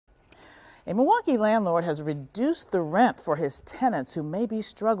A Milwaukee landlord has reduced the rent for his tenants who may be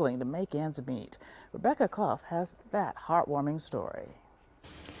struggling to make ends meet. Rebecca Clough has that heartwarming story.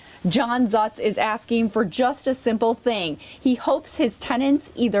 John Zutz is asking for just a simple thing. He hopes his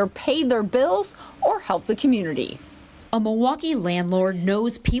tenants either pay their bills or help the community. A Milwaukee landlord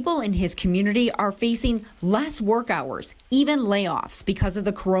knows people in his community are facing less work hours, even layoffs, because of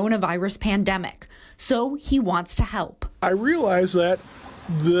the coronavirus pandemic. So he wants to help. I realized that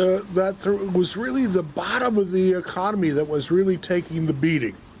that was really the bottom of the economy that was really taking the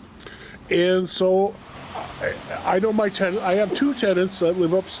beating. And so I know my tenant, I have two tenants that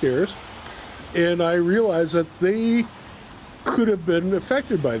live upstairs, and I realized that they could have been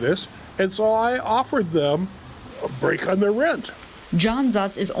affected by this. And so I offered them a break on their rent. John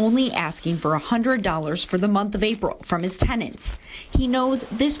Zutz is only asking for $100 for the month of April from his tenants. He knows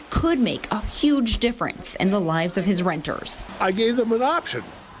this could make a huge difference in the lives of his renters. I gave them an option.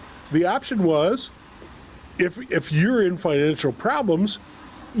 The option was, if you're in financial problems,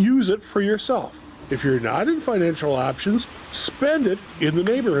 use it for yourself. If you're not in financial options, spend it in the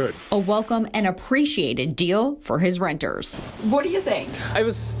neighborhood. A welcome and appreciated deal for his renters. What do you think? It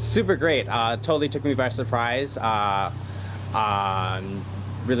was super great. Totally took me by surprise.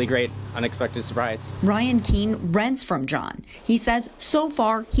 Really great, unexpected surprise. Ryan Keene rents from John. He says so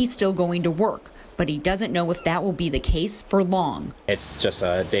far he's still going to work, but he doesn't know if that will be the case for long. It's just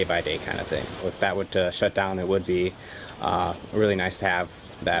a day-by-day kind of thing. If that would shut down, it would be really nice to have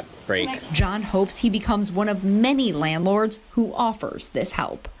that break. John hopes he becomes one of many landlords who offers this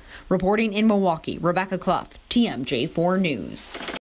help. Reporting in Milwaukee, Rebecca Clough, TMJ4 News.